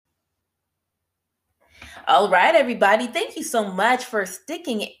All right, everybody. Thank you so much for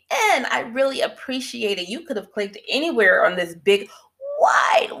sticking in. I really appreciate it. You could have clicked anywhere on this big,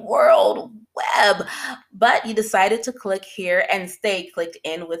 wide world web, but you decided to click here and stay clicked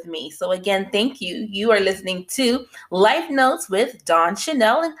in with me. So, again, thank you. You are listening to Life Notes with Dawn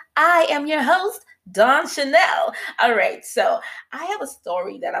Chanel, and I am your host, Dawn Chanel. All right, so I have a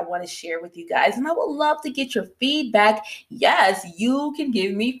story that I want to share with you guys, and I would love to get your feedback. Yes, you can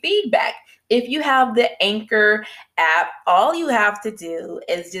give me feedback. If you have the Anchor app, all you have to do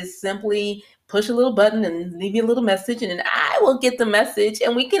is just simply push a little button and leave me a little message, and then I will get the message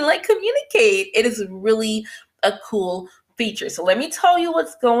and we can communicate. It is really a cool feature. So let me tell you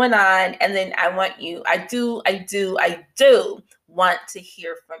what's going on, and then I do want to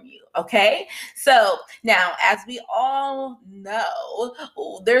hear from you. Okay. So now, as we all know,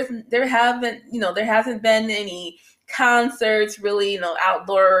 there hasn't been any concerts really,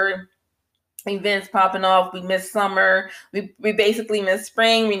 outdoor events popping off. We miss summer. We basically miss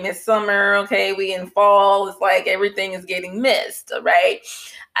spring. We miss summer. Okay, we in fall. It's like everything is getting missed, right?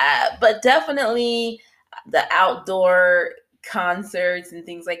 But definitely the outdoor concerts and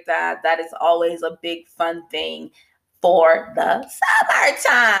things like that. That is always a big fun thing for the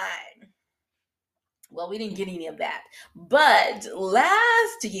summertime. Well, we didn't get any of that. But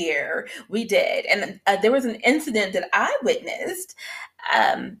last year we did. And there was an incident that I witnessed.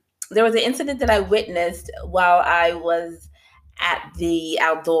 Um, there was an incident that I witnessed while I was at the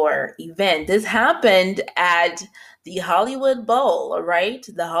outdoor event. This happened at the Hollywood Bowl, all right?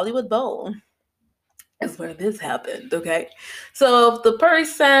 The Hollywood Bowl is where this happened, okay? So if the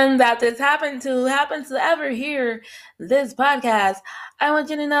person that this happened to happens to ever hear this podcast, I want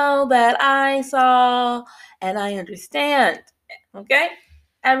you to know that I saw and I understand, okay?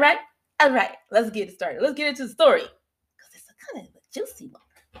 All right? All right, let's get it started. Let's get into the story because it's a kind of a juicy one.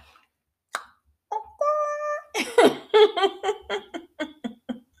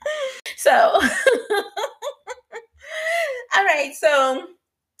 So, all right, so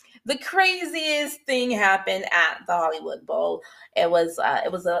the craziest thing happened at the Hollywood Bowl. It was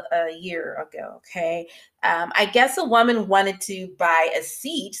a year ago. Okay, I guess a woman wanted to buy a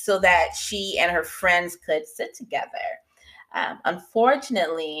seat so that she and her friends could sit together.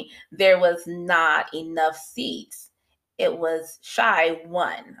 Unfortunately, there was not enough seats. It was shy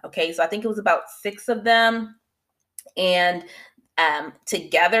one. Okay, so I think it was about six of them, and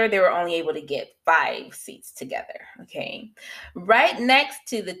together they were only able to get five seats together. Okay, right next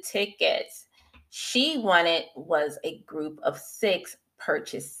to the tickets she wanted was a group of six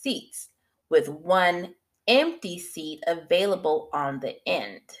purchased seats with one empty seat available on the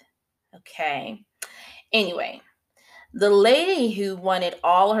end. Okay, anyway, the lady who wanted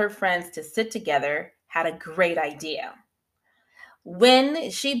all her friends to sit together had a great idea. When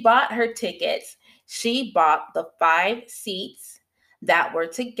she bought her tickets, she bought the five seats that were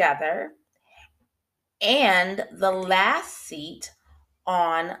together and the last seat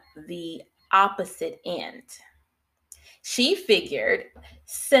on the opposite end. She figured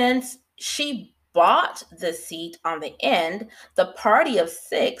since she bought the seat on the end, the party of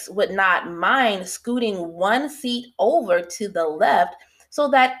six would not mind scooting one seat over to the left so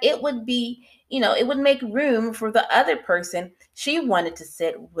that it would be, it would make room for the other person she wanted to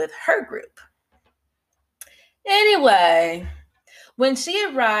sit with her group. Anyway, when she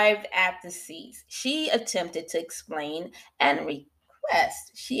arrived at the seats, she attempted to explain and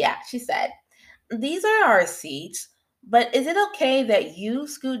request. She said, "These are our seats, but is it okay that you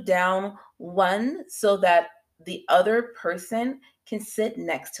scoot down one so that the other person can sit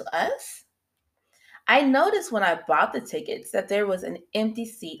next to us?" I noticed when I bought the tickets that there was an empty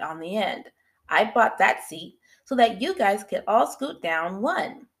seat on the end. I bought that seat so that you guys could all scoot down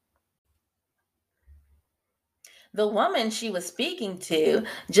one. The woman she was speaking to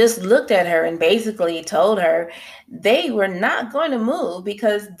just looked at her and basically told her they were not going to move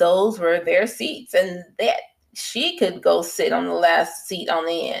because those were their seats and that she could go sit on the last seat on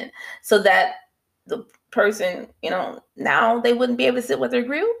the end so that the person, now they wouldn't be able to sit with their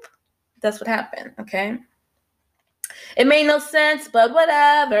group. That's what happened, okay? It made no sense, but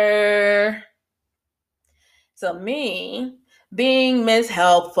whatever. So me, being Miss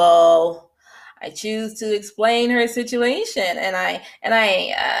Helpful, I choose to explain her situation, and I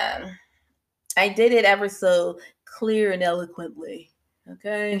did it ever so clear and eloquently.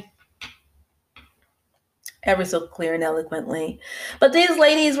 Okay, ever so clear and eloquently. But these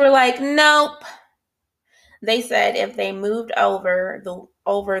ladies were like, nope. They said if they moved over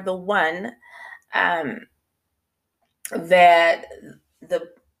the one, um, that the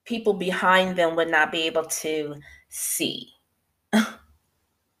people behind them would not be able to see.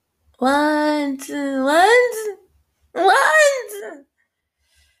 What? What?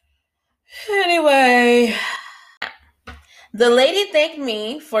 Anyway, the lady thanked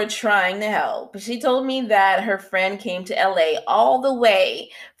me for trying to help. She told me that her friend came to LA all the way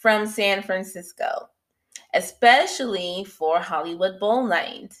from San Francisco, especially for Hollywood Bowl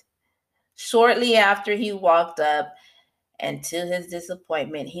Night. Shortly after he walked up, and to his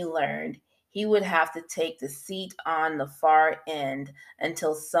disappointment, he learned he would have to take the seat on the far end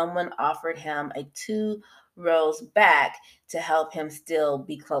until someone offered him a 2 rows back to help him still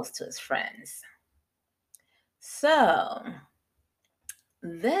be close to his friends. So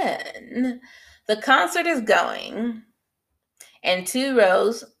then the concert is going, and 2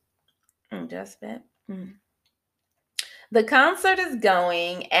 rows, just a bit. The concert is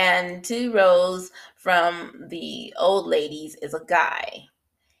going, and 2 rows from the old ladies is a guy.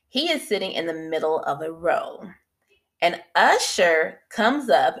 He is sitting in the middle of a row. An usher comes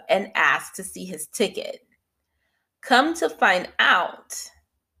up and asks to see his ticket. Come to find out,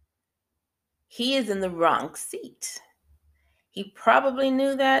 he is in the wrong seat. He probably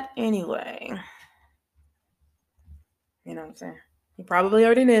knew that anyway. You know what I'm saying? He probably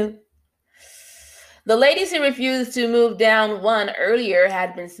already knew. The ladies who refused to move down one earlier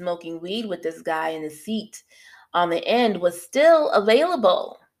had been smoking weed with this guy, and the seat on the end was still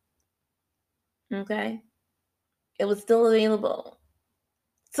available. Okay? It was still available.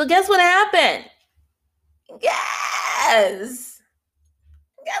 So guess what happened? Guess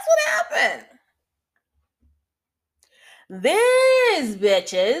what happened? These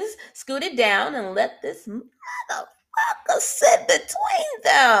bitches scooted down and let this motherfucker sit between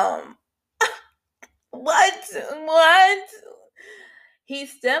them. What? He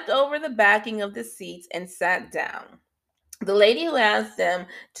stepped over the backing of the seats and sat down. The lady who asked them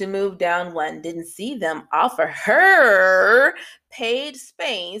to move down one didn't see them offer her paid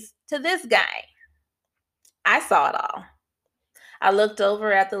space to this guy. I saw it all. I looked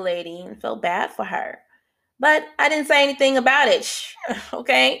over at the lady and felt bad for her. But I didn't say anything about it,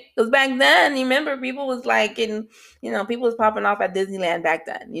 okay? Because back then, you remember, people was like getting, people was popping off at Disneyland back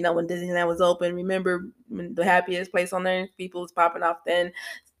then. When Disneyland was open, remember when the happiest place on earth, people was popping off then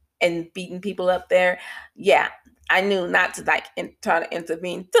and beating people up there. Yeah, I knew not to try to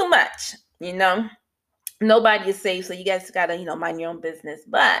intervene too much, Nobody is safe, so you guys got to, mind your own business.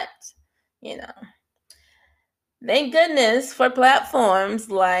 But, thank goodness for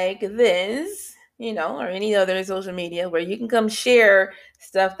platforms like this, or any other social media where you can come share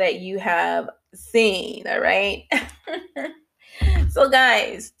stuff that you have seen, all right? So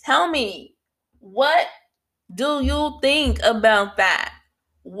guys, tell me, what do you think about that?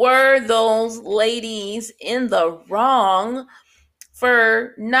 Were those ladies in the wrong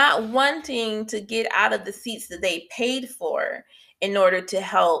for not wanting to get out of the seats that they paid for in order to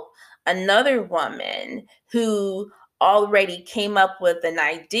help another woman who already came up with an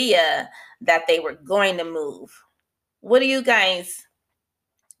idea that they were going to move? What do you guys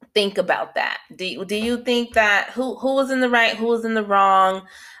think about that? Do you think that who was in the right, who was in the wrong?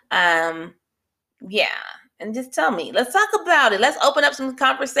 Yeah, and just tell me. Let's talk about it. Let's open up some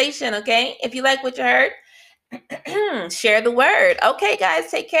conversation, okay? If you like what you heard, share the word. Okay, guys,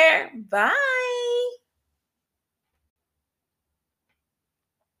 take care. Bye.